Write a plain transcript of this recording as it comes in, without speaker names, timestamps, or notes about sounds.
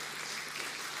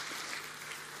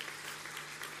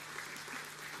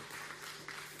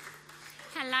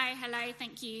Hello.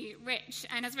 Thank you, Rich.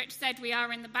 And as Rich said, we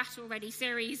are in the Battle Ready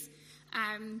series.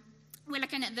 We're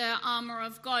looking at the armour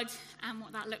of God and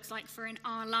what that looks like for in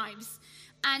our lives.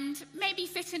 And maybe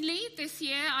fittingly, this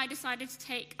year I decided to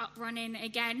take up running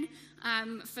again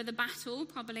for the battle.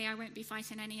 Probably I won't be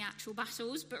fighting any actual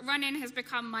battles, but running has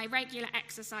become my regular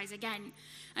exercise again.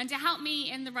 And to help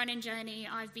me in the running journey,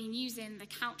 I've been using the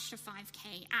Couch to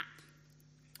 5K app.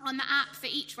 On the app, for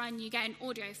each run, you get an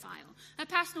audio file, a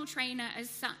personal trainer as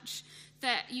such,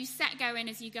 that you set going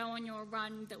as you go on your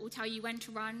run that will tell you when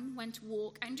to run, when to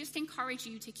walk, and just encourage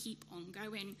you to keep on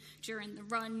going during the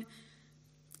run.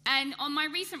 And on my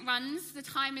recent runs, the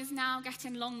time is now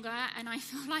getting longer, and I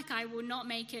feel like I will not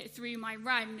make it through my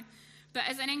run. But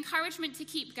as an encouragement to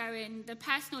keep going, the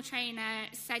personal trainer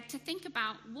said to think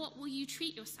about what will you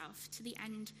treat yourself to the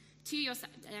end to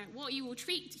yourself, what you will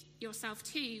treat yourself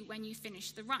to when you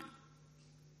finish the run.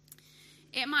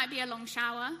 It might be a long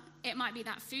shower, it might be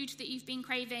that food that you've been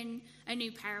craving, a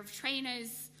new pair of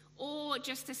trainers, or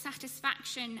just a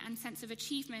satisfaction and sense of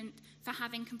achievement for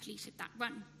having completed that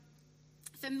run.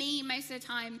 For me, most of the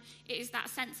time, it is that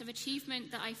sense of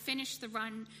achievement that I finished the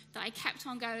run, that I kept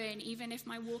on going, even if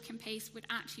my walking pace would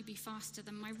actually be faster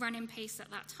than my running pace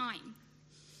at that time.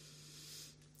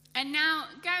 And now,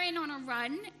 going on a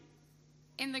run,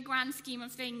 in the grand scheme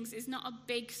of things, is not a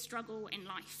big struggle in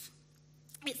life.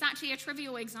 It's actually a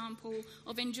trivial example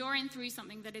of enduring through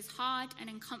something that is hard and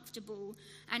uncomfortable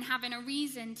and having a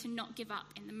reason to not give up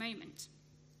in the moment.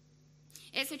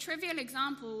 It's a trivial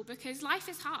example because life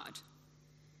is hard.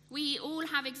 We all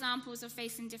have examples of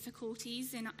facing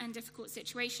difficulties and difficult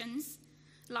situations.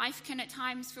 Life can at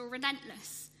times feel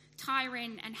relentless,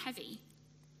 tiring, and heavy.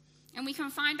 And we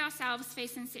can find ourselves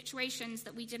facing situations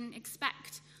that we didn't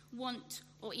expect, want,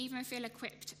 or even feel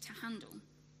equipped to handle.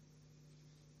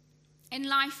 In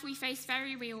life, we face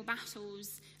very real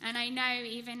battles, and I know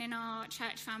even in our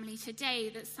church family today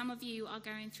that some of you are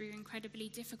going through incredibly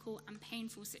difficult and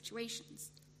painful situations.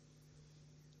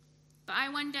 But I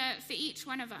wonder, for each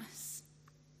one of us,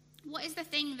 what is the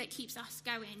thing that keeps us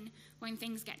going when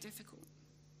things get difficult?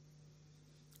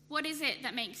 What is it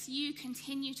that makes you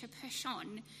continue to push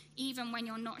on even when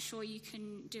you're not sure you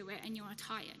can do it and you're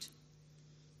tired?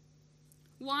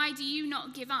 Why do you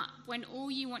not give up when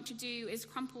all you want to do is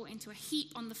crumple into a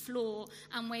heap on the floor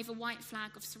and wave a white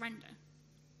flag of surrender?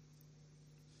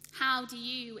 How do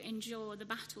you endure the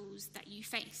battles that you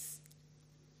face?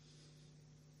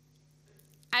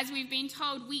 As we've been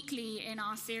told weekly in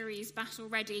our series, Battle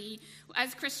Ready,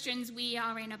 as Christians, we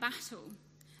are in a battle.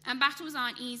 And battles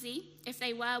aren't easy. If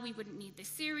they were, we wouldn't need this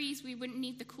series, we wouldn't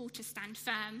need the call to stand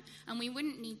firm, and we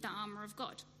wouldn't need the armour of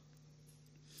God.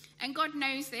 And God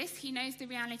knows this. He knows the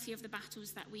reality of the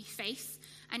battles that we face,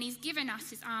 and he's given us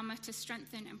his armour to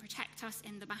strengthen and protect us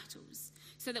in the battles,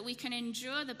 so that we can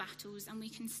endure the battles and we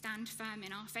can stand firm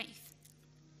in our faith.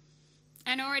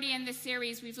 And already in this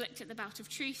series, we've looked at the belt of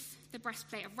truth, the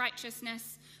breastplate of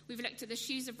righteousness, we've looked at the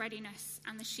shoes of readiness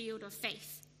and the shield of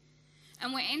faith.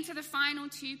 And we're into the final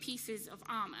two pieces of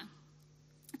armour.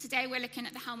 Today we're looking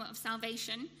at the helmet of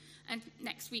salvation, and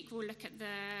next week we'll look at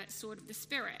the sword of the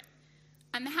Spirit.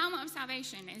 And the helmet of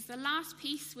salvation is the last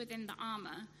piece within the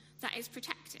armour that is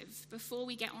protective before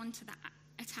we get on to that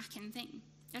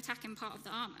attacking part of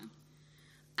the armour.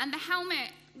 And the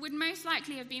helmet would most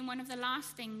likely have been one of the last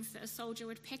things that a soldier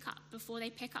would pick up before they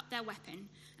pick up their weapon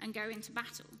and go into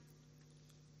battle.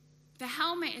 The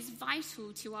helmet is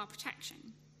vital to our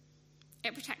protection.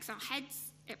 It protects our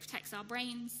heads, it protects our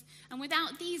brains, and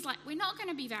without these, we're not going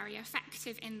to be very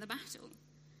effective in the battle.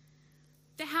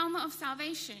 The helmet of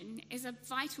salvation is a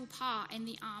vital part in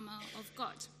the armour of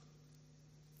God.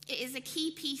 It is a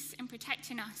key piece in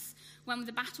protecting us when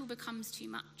the battle becomes too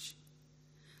much,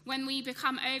 when we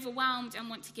become overwhelmed and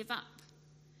want to give up.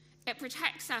 It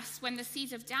protects us when the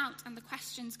seeds of doubt and the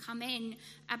questions come in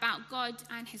about God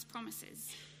and his promises.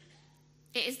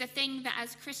 It is the thing that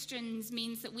as Christians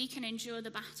means that we can endure the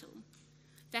battle.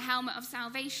 The helmet of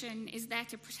salvation is there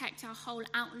to protect our whole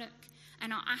outlook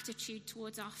and our attitude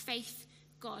towards our faith,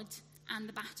 God, and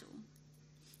the battle,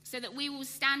 so that we will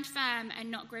stand firm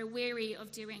and not grow weary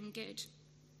of doing good.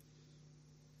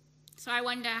 So I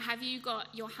wonder, have you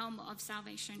got your helmet of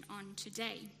salvation on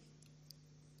today?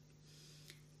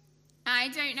 I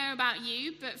don't know about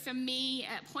you, but for me,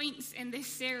 at points in this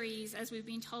series, as we've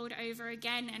been told over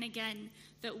again and again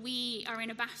that we are in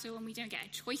a battle and we don't get a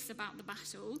choice about the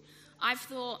battle, I've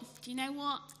thought, do you know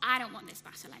what? I don't want this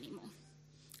battle anymore.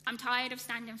 I'm tired of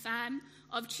standing firm,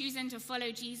 of choosing to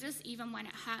follow Jesus even when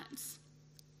it hurts,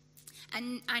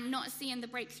 and not seeing the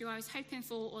breakthrough I was hoping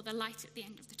for or the light at the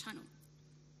end of the tunnel.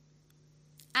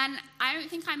 And I don't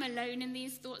think I'm alone in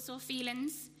these thoughts or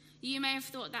feelings. You may have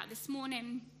thought that this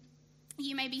morning.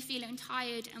 You may be feeling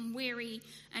tired and weary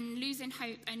and losing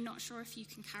hope and not sure if you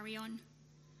can carry on.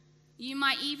 You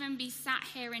might even be sat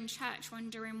here in church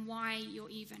wondering why you're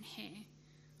even here.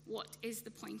 What is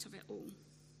the point of it all?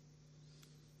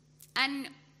 And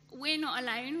we're not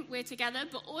alone, we're together,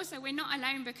 but also we're not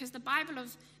alone because the Bible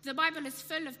is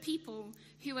full of people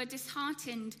who are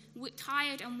disheartened,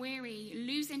 tired and weary,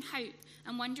 losing hope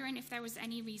and wondering if there was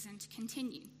any reason to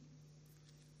continue.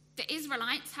 The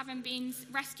Israelites, having been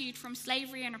rescued from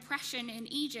slavery and oppression in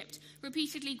Egypt,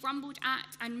 repeatedly grumbled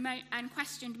at and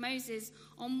questioned Moses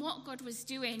on what God was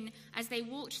doing as they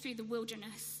walked through the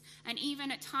wilderness, and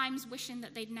even at times wishing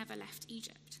that they'd never left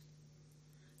Egypt.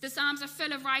 The Psalms are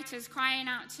full of writers crying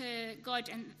out to God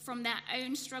and from their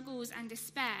own struggles and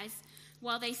despairs,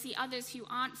 while they see others who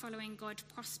aren't following God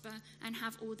prosper and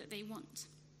have all that they want.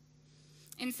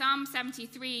 In Psalm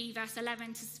 73, verse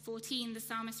 11 to 14, the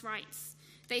psalmist writes,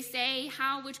 "They say,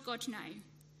 'How would God know?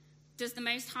 Does the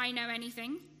Most High know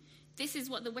anything?' This is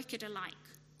what the wicked are like.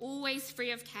 Always free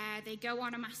of care, they go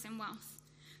on amassing wealth.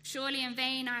 Surely in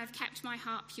vain I have kept my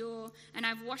heart pure, and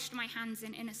I've washed my hands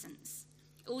in innocence.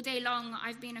 All day long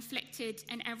I've been afflicted,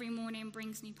 and every morning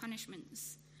brings new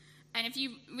punishments." And if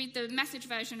you read the Message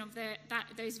version of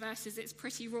those verses, it's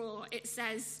pretty raw. It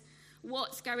says,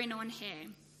 "What's going on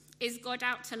here? Is God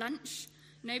out to lunch?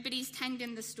 Nobody's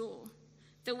tending the store.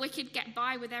 The wicked get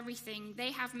by with everything.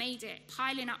 They have made it,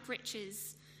 piling up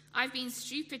riches. I've been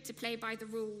stupid to play by the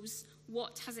rules.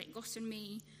 What has it gotten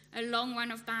me? A long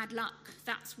run of bad luck,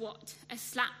 that's what. A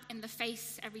slap in the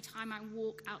face every time I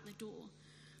walk out the door."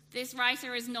 This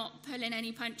writer is not pulling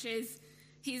any punches.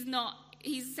 He's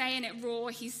saying it raw.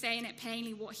 He's saying it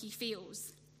plainly what he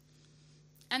feels.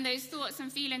 And those thoughts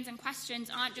and feelings and questions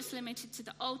aren't just limited to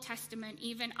the Old Testament.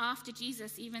 Even after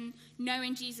Jesus, even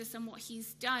knowing Jesus and what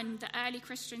he's done, the early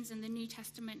Christians in the New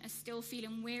Testament are still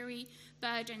feeling weary,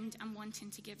 burdened, and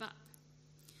wanting to give up.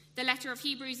 The letter of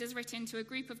Hebrews is written to a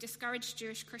group of discouraged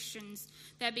Jewish Christians.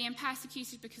 They're being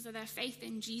persecuted because of their faith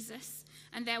in Jesus,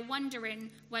 and they're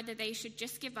wondering whether they should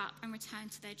just give up and return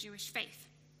to their Jewish faith.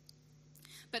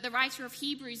 But the writer of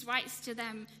Hebrews writes to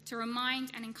them to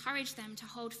remind and encourage them to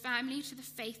hold firmly to the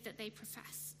faith that they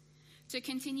profess, to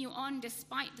continue on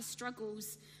despite the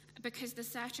struggles, because the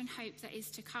certain hope that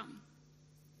is to come.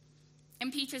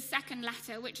 In Peter's second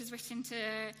letter, which is written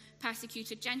to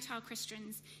persecuted Gentile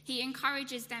Christians, he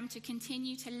encourages them to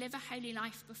continue to live a holy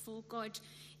life before God,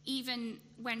 even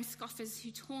when scoffers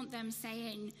who taunt them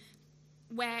saying,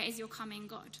 "Where is your coming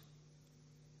God?"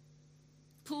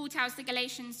 Paul tells the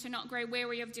Galatians to not grow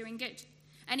weary of doing good,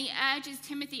 and he urges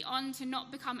Timothy on to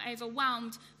not become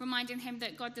overwhelmed, reminding him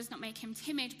that God does not make him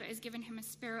timid, but has given him a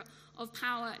spirit of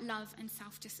power, love, and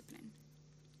self-discipline.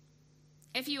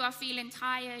 If you are feeling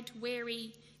tired,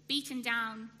 weary, beaten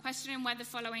down, questioning whether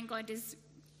following God is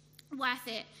worth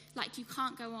it, like you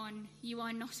can't go on, you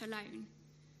are not alone.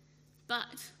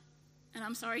 But, and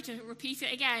I'm sorry to repeat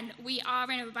it again, we are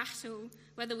in a battle,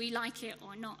 whether we like it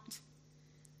or not.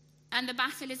 And the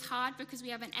battle is hard because we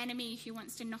have an enemy who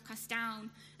wants to knock us down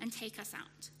and take us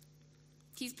out.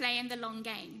 He's playing the long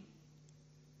game.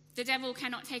 The devil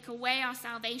cannot take away our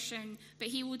salvation, but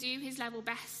he will do his level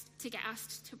best to get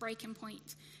us to breaking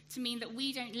point, to mean that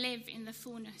we don't live in the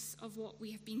fullness of what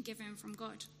we have been given from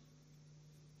God.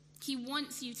 He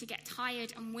wants you to get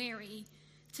tired and weary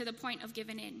to the point of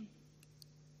giving in.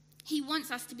 He wants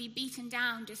us to be beaten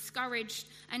down, discouraged,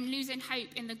 and losing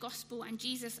hope in the gospel and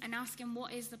Jesus, and asking,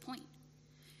 what is the point?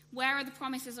 Where are the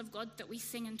promises of God that we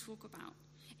sing and talk about?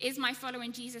 Is my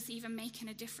following Jesus even making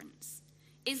a difference?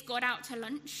 Is God out to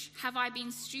lunch? Have I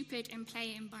been stupid in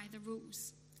playing by the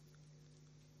rules?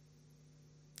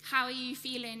 How are you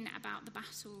feeling about the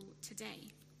battle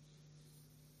today?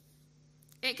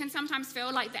 It can sometimes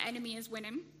feel like the enemy is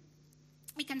winning.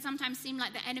 It can sometimes seem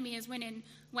like the enemy is winning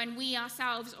when we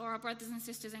ourselves or our brothers and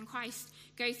sisters in Christ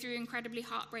go through incredibly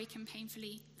heartbreaking,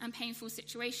 painful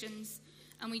situations,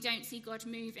 and we don't see God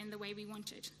move in the way we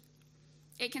wanted.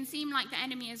 It can seem like the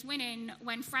enemy is winning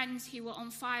when friends who were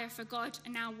on fire for God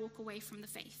now walk away from the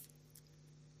faith.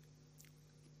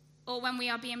 Or when we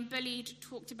are being bullied,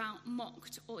 talked about,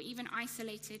 mocked, or even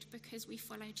isolated because we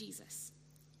follow Jesus.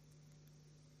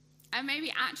 And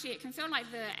maybe actually it can feel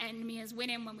like the enemy is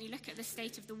winning when we look at the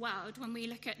state of the world, when we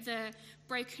look at the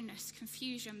brokenness,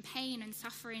 confusion, pain, and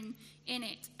suffering in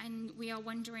it, and we are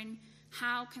wondering,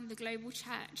 how can the global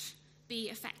church be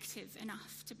effective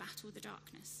enough to battle the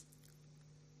darkness?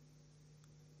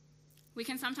 We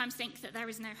can sometimes think that there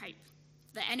is no hope.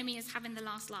 The enemy is having the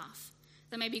last laugh.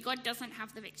 That maybe God doesn't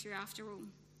have the victory after all.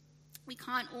 We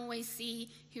can't always see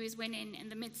who is winning in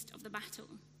the midst of the battle.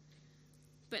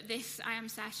 but this I am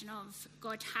certain of,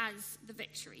 God has the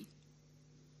victory.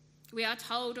 We are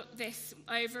told this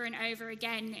over and over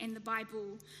again in the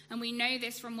Bible, and we know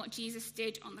this from what Jesus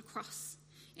did on the cross.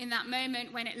 In that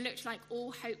moment when it looked like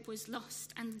all hope was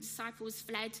lost and the disciples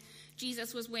fled,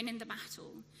 Jesus was winning the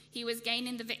battle. He was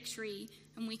gaining the victory,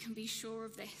 and we can be sure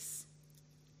of this.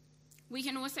 We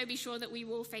can also be sure that we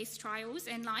will face trials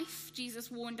in life.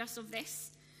 Jesus warned us of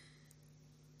this.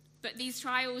 But these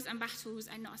trials and battles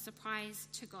are not a surprise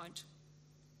to God.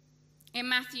 In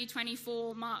Matthew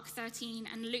 24, Mark 13,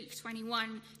 and Luke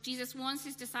 21, Jesus warns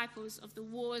his disciples of the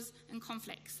wars and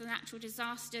conflicts, the natural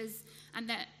disasters, and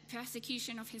the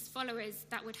persecution of his followers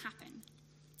that would happen.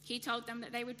 He told them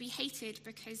that they would be hated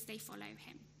because they follow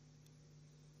him.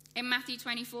 In Matthew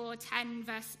 24,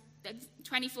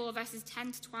 verses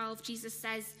 10 to 12, Jesus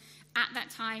says, "At that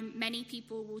time, many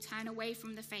people will turn away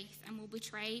from the faith and will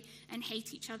betray and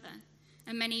hate each other.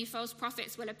 And many false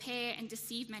prophets will appear and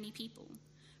deceive many people.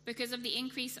 Because of the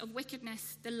increase of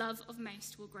wickedness, the love of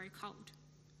most will grow cold."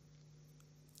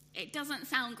 It doesn't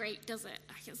sound great, does it?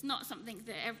 It's not something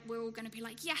that we're all going to be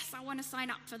like, yes, I want to sign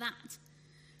up for that.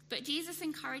 But Jesus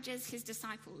encourages his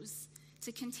disciples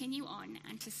to continue on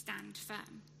and to stand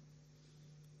firm.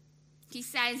 He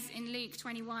says in Luke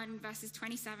 21, verses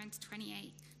 27 to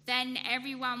 28, "Then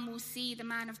everyone will see the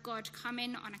man of God come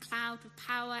in on a cloud with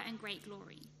power and great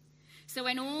glory." So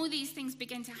when all these things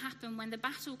begin to happen, when the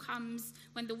battle comes,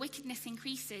 when the wickedness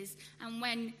increases, and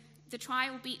when the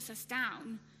trial beats us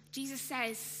down, Jesus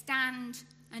says, "Stand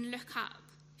and look up,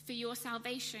 for your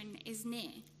salvation is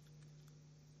near."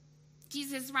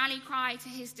 Jesus' rally cry to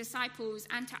his disciples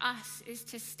and to us is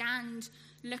to stand,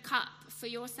 look up, for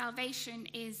your salvation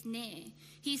is near.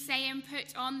 He's saying,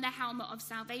 put on the helmet of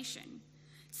salvation.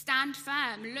 Stand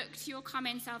firm, look to your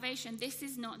coming salvation. This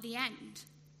is not the end.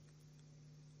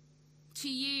 To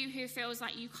you who feels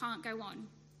like you can't go on,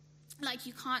 like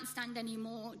you can't stand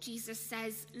anymore, Jesus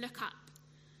says, look up.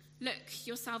 Look,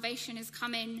 your salvation is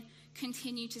coming.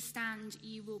 Continue to stand.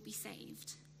 You will be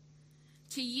saved.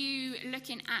 To you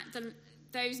looking at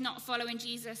those not following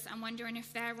Jesus and wondering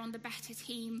if they're on the better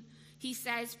team, he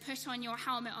says, put on your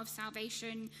helmet of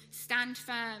salvation. Stand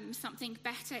firm. Something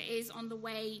better is on the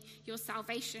way. Your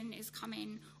salvation is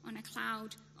coming on a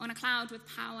cloud with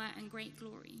power and great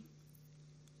glory.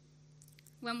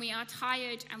 When we are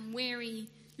tired and weary,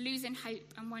 losing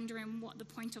hope and wondering what the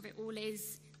point of it all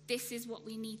is, this is when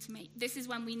we need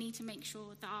to make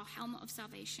sure that our helmet of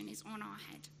salvation is on our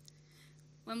head.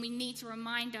 When we need to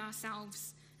remind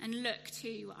ourselves and look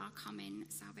to our coming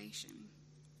salvation.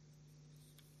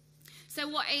 So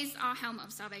what is our helmet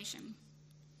of salvation?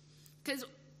 Because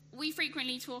we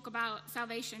frequently talk about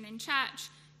salvation in church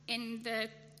in the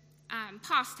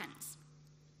past tense.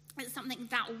 It's something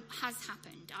that has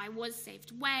happened. I was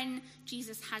saved when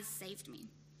Jesus has saved me.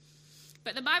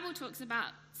 But the Bible talks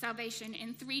about salvation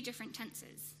in 3 different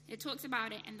tenses. It talks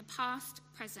about it in the past,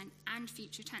 present, and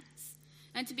future tense.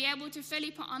 And to be able to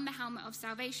fully put on the helmet of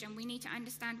salvation, we need to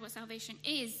understand what salvation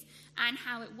is and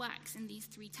how it works in these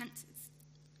 3 tenses.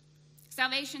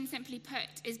 Salvation, simply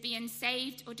put, is being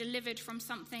saved or delivered from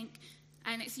something,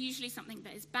 and it's usually something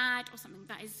that is bad or something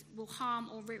that will harm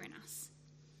or ruin us.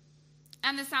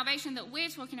 And the salvation that we're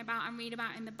talking about and read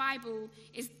about in the Bible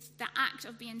is the act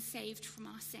of being saved from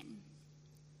our sin.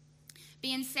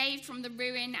 Being saved from the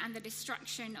ruin and the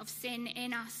destruction of sin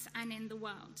in us and in the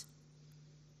world.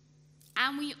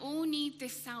 And we all need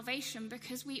this salvation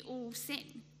because we all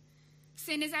sin.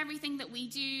 Sin is everything that we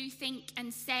do, think,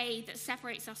 and say that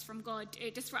separates us from God.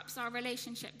 It disrupts our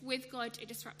relationship with God. It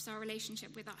disrupts our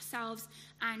relationship with ourselves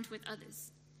and with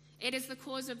others. It is the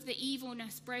cause of the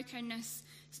evilness, brokenness,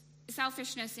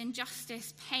 selfishness,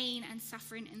 injustice, pain, and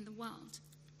suffering in the world.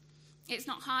 It's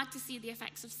not hard to see the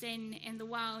effects of sin in the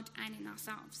world and in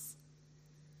ourselves.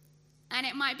 And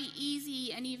it might be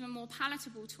easy and even more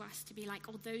palatable to us to be like,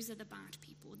 oh, those are the bad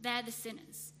people. They're the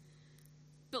sinners.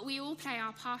 But we all play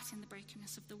our part in the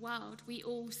brokenness of the world. We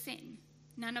all sin.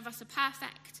 None of us are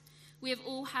perfect. We have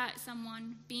all hurt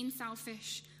someone, been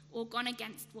selfish, or gone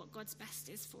against what God's best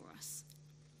is for us.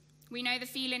 We know the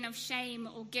feeling of shame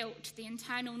or guilt, the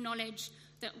internal knowledge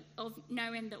of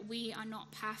knowing that we are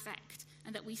not perfect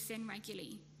and that we sin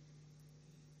regularly.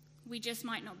 We just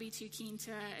might not be too keen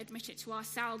to admit it to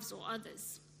ourselves or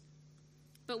others.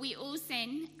 But we all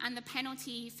sin, and the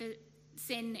penalty for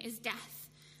sin is death,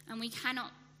 and we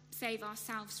cannot save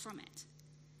ourselves from it.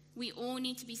 We all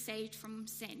need to be saved from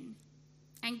sin.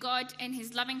 And God, in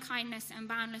his loving kindness and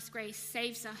boundless grace,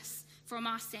 saves us from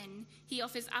our sin. He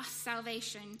offers us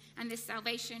salvation, and this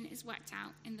salvation is worked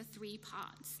out in the 3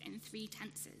 parts, in 3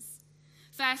 tenses.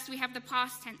 First, we have the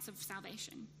past tense of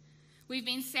salvation, We've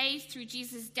been saved through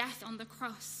Jesus' death on the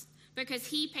cross because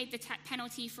he paid the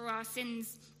penalty for our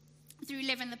sins through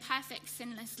living the perfect,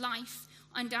 sinless life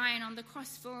and dying on the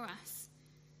cross for us.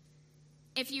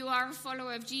 If you are a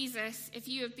follower of Jesus, if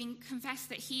you have been confessed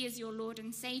that he is your Lord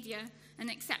and Savior and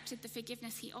accepted the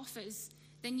forgiveness he offers,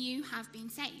 then you have been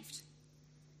saved.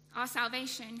 Our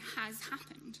salvation has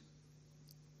happened.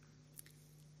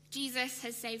 Jesus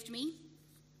has saved me.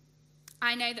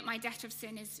 I know that my debt of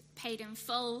sin is paid in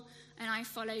full and I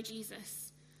follow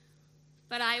Jesus.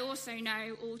 But I also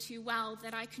know all too well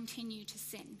that I continue to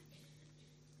sin.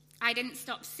 I didn't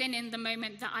stop sinning the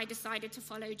moment that I decided to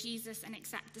follow Jesus and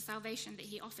accept the salvation that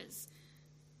he offers.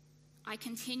 I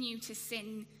continue to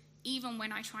sin even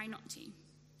when I try not to.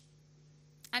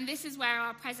 And this is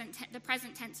where the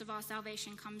present tense of our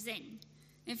salvation comes in.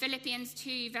 In Philippians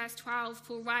 2, verse 12,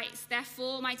 Paul writes,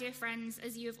 "Therefore, my dear friends,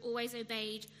 as you have always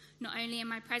obeyed, not only in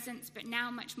my presence, but now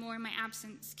much more in my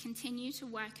absence, continue to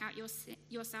work out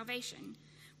your salvation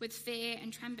with fear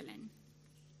and trembling."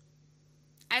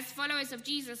 As followers of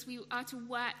Jesus, we are to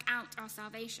work out our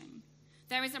salvation.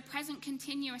 There is a present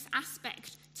continuous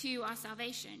aspect to our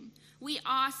salvation. We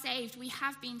are saved. We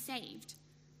have been saved.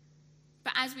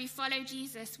 But as we follow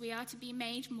Jesus, we are to be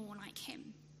made more like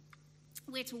him.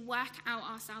 We're to work out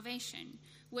our salvation.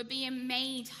 We're being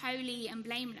made holy and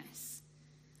blameless.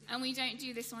 And we don't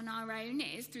do this on our own.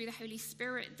 It is through the Holy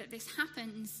Spirit that this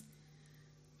happens.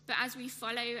 But as we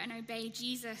follow and obey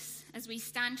Jesus, as we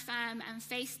stand firm and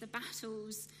face the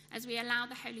battles, as we allow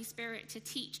the Holy Spirit to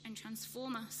teach and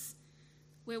transform us,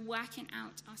 we're working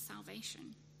out our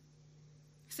salvation.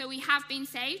 So we have been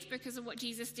saved because of what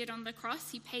Jesus did on the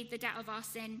cross. He paid the debt of our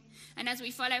sin. And as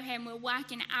we follow him, we're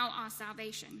working out our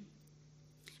salvation.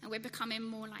 And we're becoming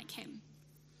more like him.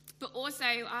 But also,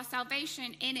 our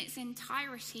salvation in its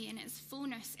entirety, in its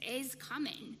fullness, is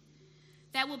coming.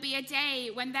 There will be a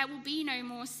day when there will be no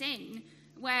more sin,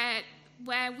 where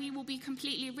we will be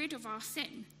completely rid of our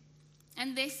sin.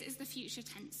 And this is the future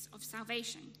tense of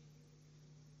salvation.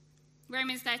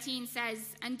 Romans 13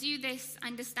 says, "And do this,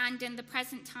 understand in the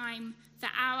present time,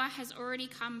 the hour has already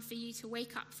come for you to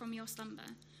wake up from your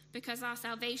slumber, because our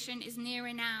salvation is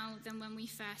nearer now than when we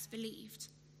first believed."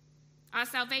 Our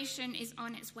salvation is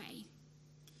on its way,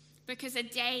 because a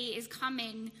day is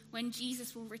coming when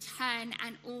Jesus will return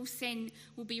and all sin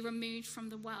will be removed from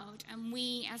the world, and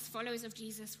we, as followers of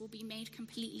Jesus, will be made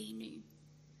completely new.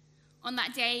 On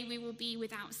that day, we will be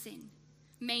without sin,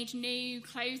 made new,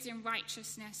 clothed in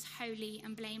righteousness, holy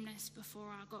and blameless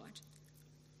before our God.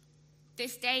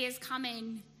 This day is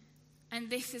coming, and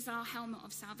this is our helmet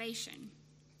of salvation.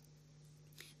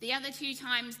 The other two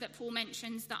times that Paul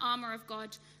mentions the armour of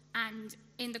God, and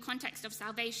in the context of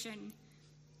salvation,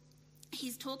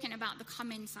 he's talking about the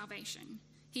coming salvation.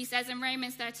 He says in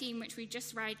Romans 13, which we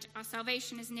just read, our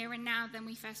salvation is nearer now than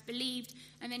we first believed.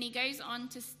 And then he goes on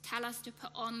to tell us to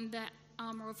put on the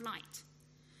armour of light.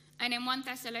 And in 1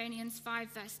 Thessalonians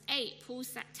 5, verse 8, Paul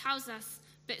tells us,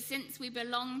 "But since we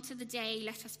belong to the day,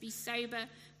 let us be sober,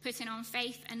 putting on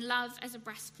faith and love as a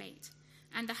breastplate,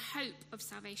 and the hope of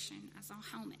salvation as our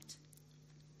helmet."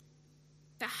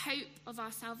 The hope of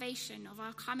our salvation, of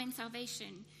our coming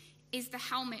salvation, is the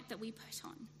helmet that we put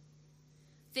on.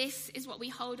 This is what we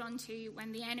hold on to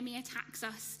when the enemy attacks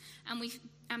us and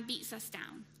beats us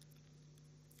down.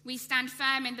 We stand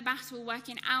firm in the battle,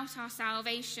 working out our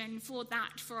salvation for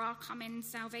our coming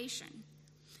salvation.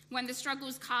 When the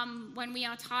struggles come, when we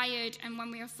are tired, and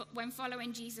when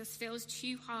following Jesus feels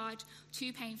too hard,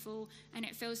 too painful, and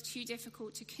it feels too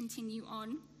difficult to continue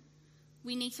on,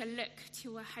 we need to look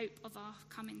to a hope of our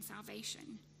coming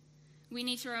salvation. We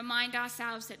need to remind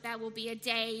ourselves that there will be a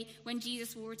day when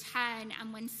Jesus will return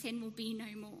and when sin will be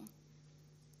no more.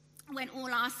 When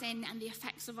all our sin and the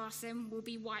effects of our sin will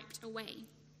be wiped away.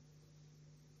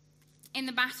 In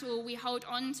the battle, we hold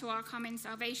on to our coming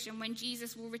salvation when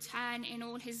Jesus will return in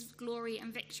all his glory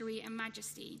and victory and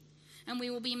majesty. And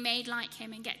we will be made like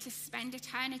him and get to spend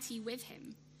eternity with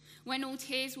him. When all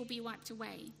tears will be wiped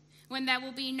away. When there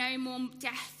will be no more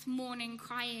death, mourning,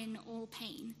 crying, or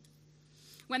pain.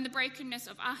 When the brokenness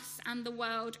of us and the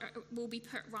world will be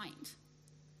put right.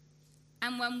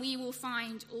 And when we will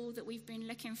find all that we've been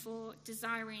looking for,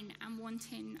 desiring, and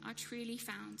wanting are truly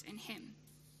found in him.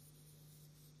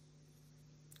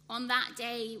 On that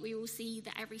day, we will see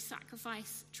that every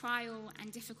sacrifice, trial,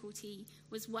 and difficulty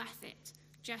was worth it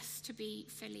just to be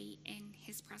fully in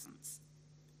his presence.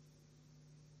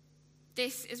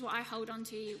 This is what I hold on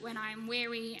to when I am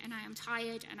weary and I am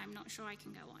tired and I'm not sure I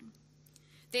can go on.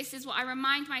 This is what I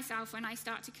remind myself when I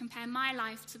start to compare my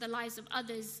life to the lives of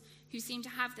others who seem to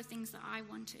have the things that I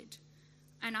wanted.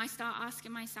 And I start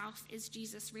asking myself, is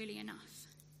Jesus really enough?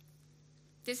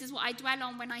 This is what I dwell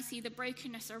on when I see the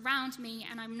brokenness around me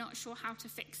and I'm not sure how to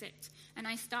fix it, and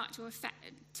I start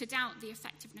to doubt the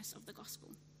effectiveness of the gospel.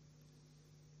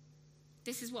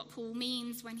 This is what Paul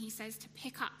means when he says to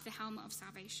pick up the helmet of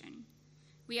salvation.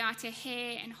 We are to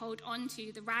hear and hold on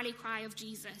to the rally cry of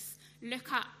Jesus.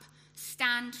 Look up,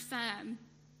 stand firm.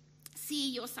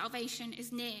 See, your salvation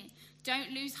is near.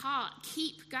 Don't lose heart.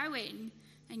 Keep going,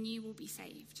 and you will be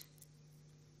saved.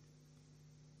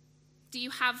 Do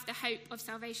you have the hope of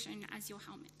salvation as your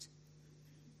helmet?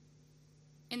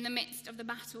 In the midst of the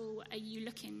battle, are you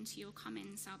looking to your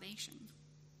coming salvation?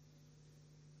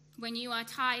 When you are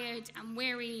tired and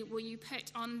weary, will you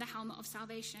put on the helmet of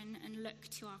salvation and look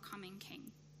to our coming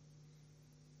King?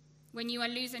 When you are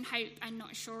losing hope and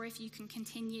not sure if you can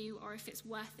continue or if it's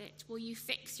worth it, will you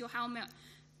fix your helmet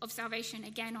of salvation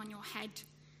again on your head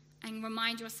and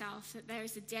remind yourself that there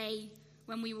is a day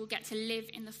when we will get to live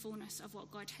in the fullness of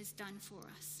what God has done for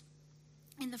us,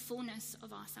 in the fullness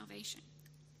of our salvation?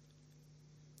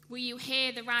 Will you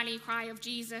hear the rally cry of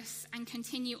Jesus and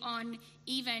continue on,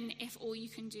 even if all you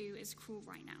can do is crawl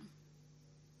right now?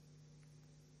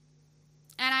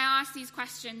 And I ask these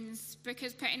questions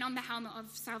because putting on the helmet of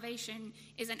salvation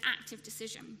is an active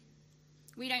decision.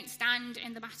 We don't stand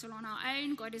in the battle on our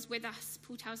own. God is with us.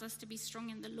 Paul tells us to be strong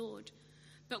in the Lord.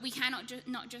 But we cannot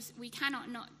just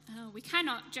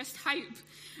hope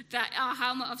that our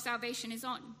helmet of salvation is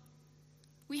on.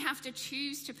 We have to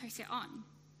choose to put it on.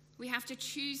 We have to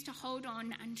choose to hold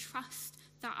on and trust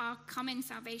that our coming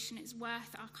salvation is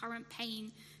worth our current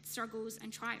pain, struggles,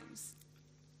 and trials.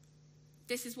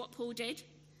 This is what Paul did.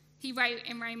 He wrote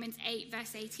in Romans 8,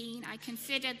 verse 18, I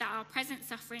consider that our present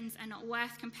sufferings are not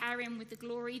worth comparing with the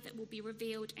glory that will be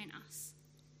revealed in us.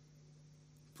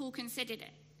 Paul considered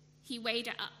it. He weighed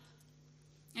it up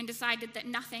and decided that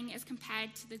nothing is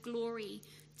compared to the glory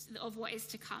of what is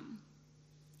to come.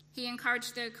 He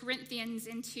encouraged the Corinthians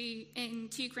in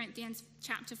 2 Corinthians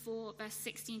chapter 4, verse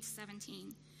 16 to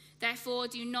 17. Therefore,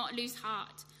 do not lose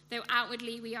heart. Though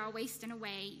outwardly we are wasting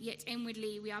away, yet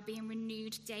inwardly we are being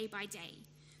renewed day by day.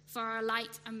 For our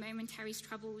light and momentary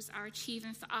troubles are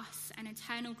achieving for us an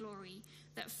eternal glory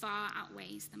that far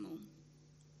outweighs them all.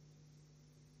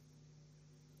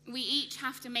 We each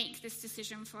have to make this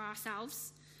decision for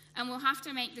ourselves, and we'll have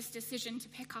to make this decision to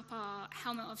pick up our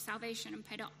helmet of salvation and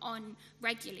put it on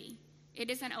regularly. It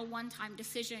isn't a one-time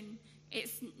decision.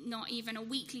 It's not even a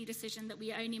weekly decision that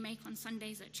we only make on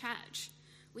Sundays at church.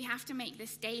 We have to make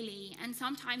this daily, and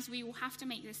sometimes we will have to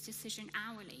make this decision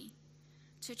hourly,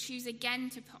 to choose again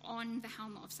to put on the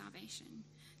helmet of salvation,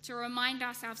 to remind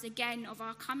ourselves again of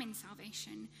our coming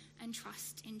salvation and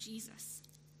trust in Jesus.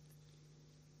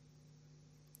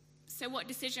 So what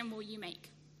decision will you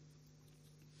make?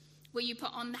 Will you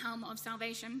put on the helmet of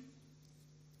salvation?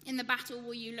 In the battle,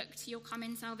 will you look to your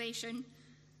coming salvation,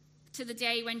 to the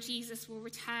day when Jesus will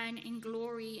return in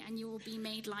glory and you will be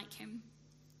made like him?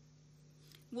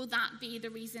 Will that be the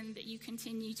reason that you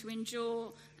continue to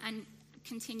endure and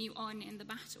continue on in the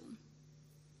battle?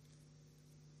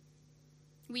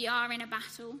 We are in a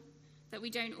battle that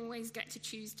we don't always get to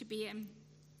choose to be in,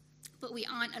 but we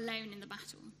aren't alone in the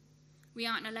battle. We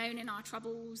aren't alone in our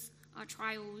troubles, our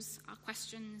trials, our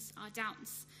questions, our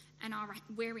doubts, and our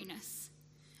weariness.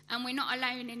 And we're not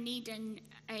alone in needing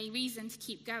a reason to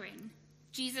keep going.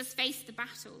 Jesus faced the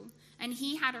battle, and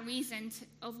he had a reason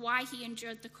of why he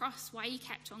endured the cross, why he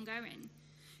kept on going.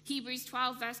 Hebrews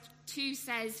 12, verse 2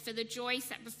 says, for the joy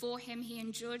set before him, he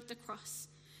endured the cross,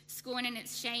 scorning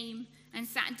its shame, and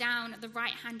sat down at the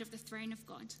right hand of the throne of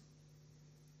God.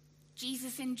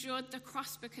 Jesus endured the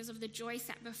cross because of the joy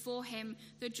set before him,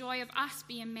 the joy of us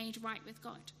being made right with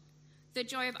God, the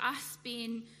joy of us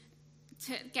being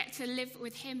to get to live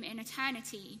with him in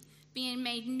eternity, being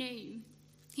made new.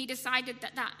 He decided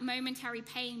that that momentary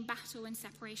pain, battle, and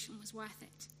separation was worth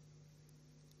it.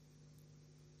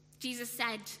 Jesus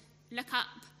said, look up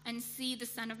and see the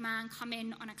Son of Man come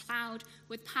in on a cloud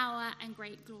with power and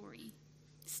great glory.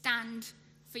 Stand,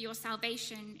 for your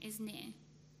salvation is near.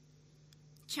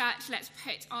 Church, let's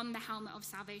put on the helmet of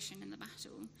salvation in the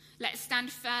battle. Let's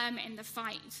stand firm in the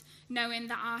fight, knowing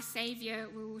that our Saviour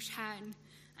will return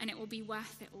and it will be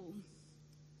worth it all.